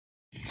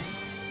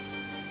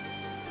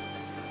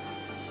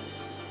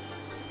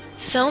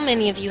So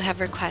many of you have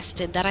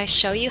requested that I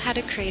show you how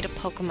to create a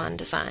Pokemon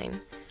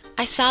design.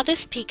 I saw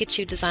this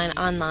Pikachu design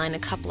online a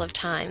couple of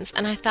times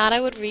and I thought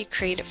I would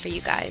recreate it for you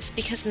guys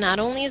because not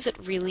only is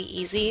it really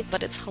easy,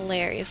 but it's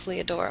hilariously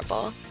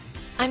adorable.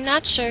 I'm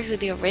not sure who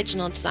the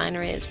original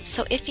designer is,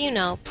 so if you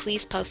know,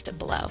 please post it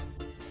below.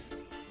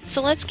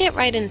 So let's get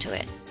right into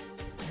it.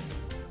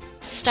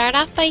 Start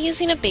off by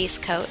using a base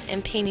coat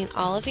and painting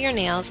all of your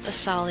nails a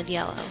solid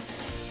yellow.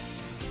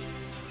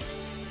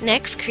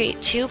 Next,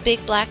 create two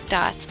big black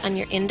dots on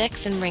your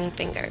index and ring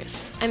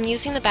fingers. I'm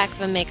using the back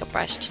of a makeup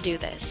brush to do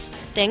this.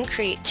 Then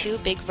create two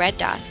big red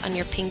dots on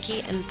your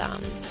pinky and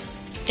thumb.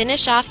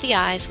 Finish off the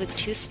eyes with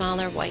two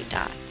smaller white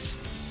dots.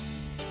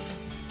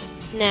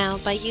 Now,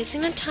 by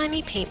using a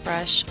tiny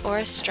paintbrush or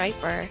a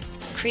striper,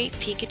 create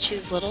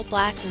Pikachu's little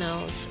black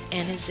nose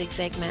and his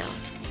zigzag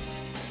mouth.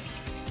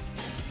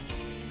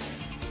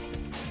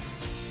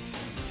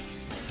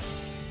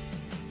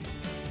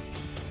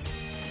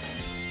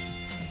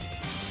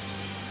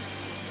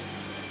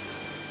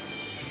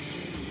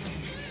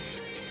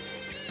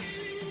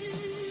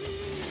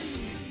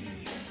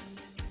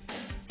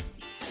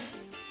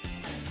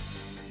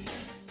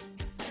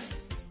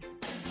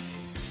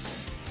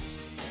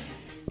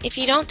 If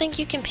you don't think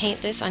you can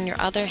paint this on your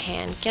other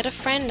hand, get a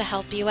friend to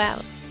help you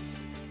out.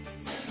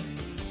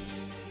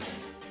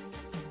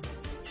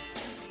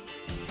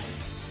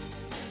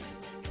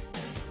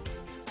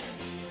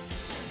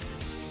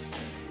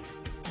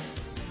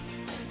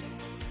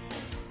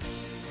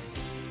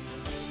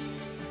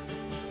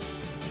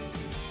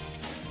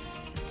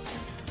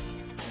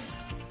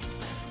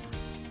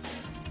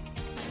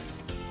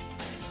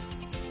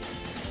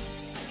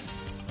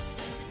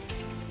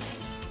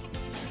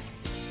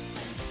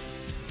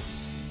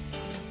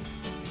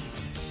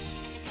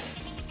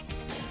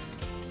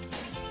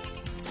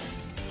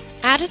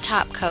 Add a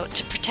top coat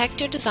to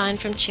protect your design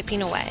from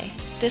chipping away.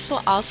 This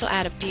will also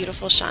add a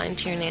beautiful shine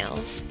to your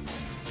nails.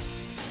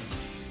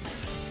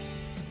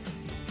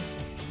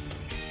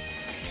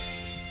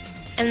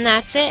 And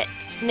that's it!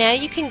 Now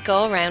you can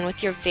go around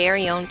with your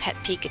very own pet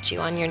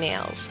Pikachu on your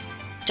nails.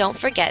 Don't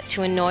forget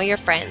to annoy your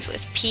friends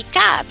with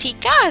Pika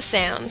Pika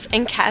sounds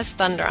and cast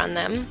thunder on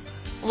them.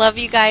 Love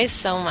you guys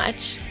so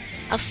much.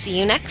 I'll see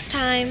you next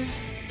time!